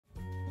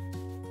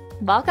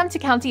Welcome to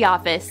County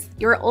Office,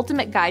 your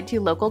ultimate guide to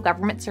local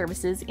government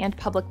services and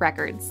public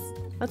records.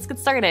 Let's get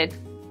started.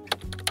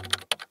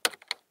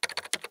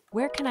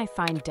 Where can I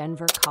find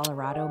Denver,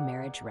 Colorado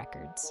marriage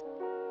records?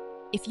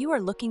 If you are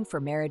looking for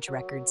marriage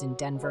records in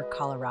Denver,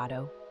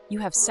 Colorado, you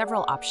have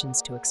several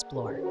options to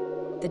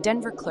explore. The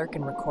Denver Clerk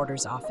and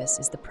Recorder's Office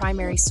is the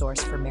primary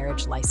source for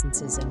marriage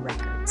licenses and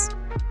records.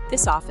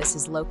 This office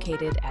is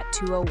located at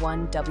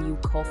 201 W.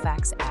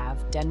 Colfax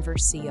Ave, Denver,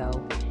 CO,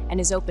 and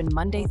is open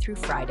Monday through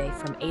Friday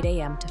from 8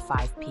 a.m. to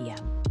 5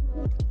 p.m.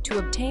 To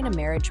obtain a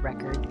marriage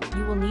record,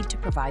 you will need to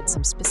provide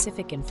some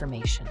specific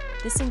information.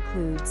 This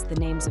includes the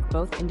names of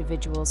both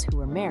individuals who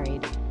were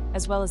married,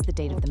 as well as the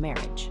date of the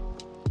marriage.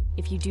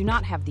 If you do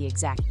not have the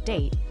exact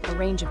date, a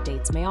range of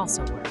dates may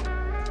also work.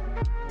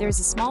 There is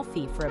a small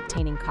fee for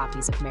obtaining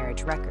copies of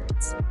marriage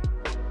records.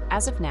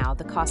 As of now,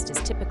 the cost is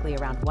typically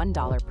around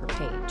 $1 per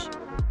page.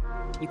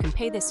 You can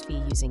pay this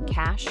fee using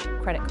cash,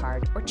 credit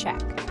card, or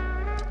check.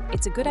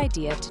 It's a good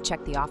idea to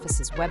check the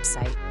office's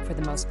website for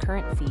the most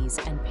current fees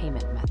and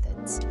payment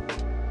methods.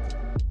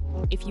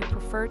 If you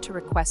prefer to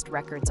request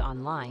records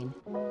online,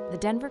 the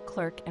Denver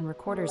Clerk and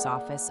Recorder's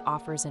Office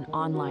offers an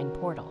online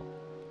portal.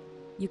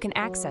 You can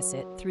access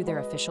it through their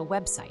official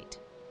website.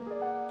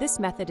 This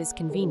method is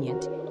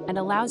convenient and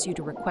allows you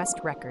to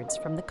request records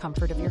from the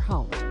comfort of your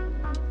home.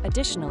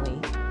 Additionally,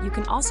 you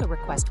can also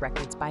request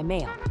records by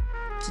mail.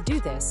 To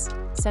do this,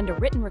 send a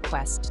written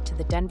request to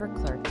the Denver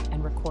Clerk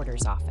and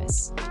Recorder's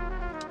Office.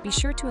 Be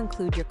sure to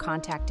include your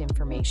contact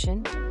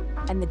information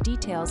and the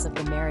details of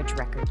the marriage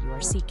record you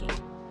are seeking.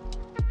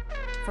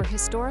 For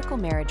historical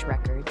marriage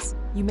records,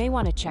 you may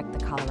want to check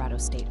the Colorado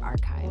State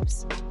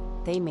Archives.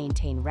 They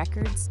maintain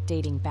records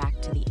dating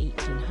back to the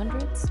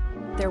 1800s.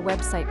 Their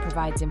website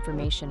provides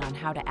information on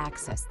how to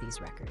access these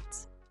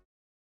records.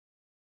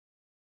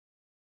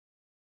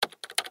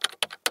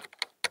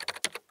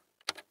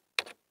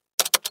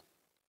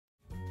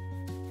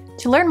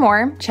 To learn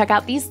more, check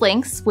out these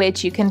links,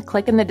 which you can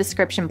click in the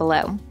description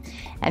below.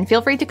 And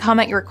feel free to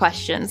comment your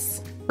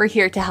questions. We're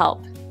here to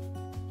help.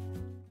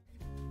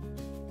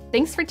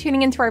 Thanks for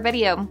tuning into our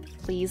video.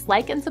 Please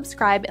like and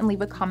subscribe and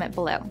leave a comment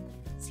below.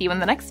 See you in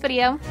the next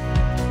video.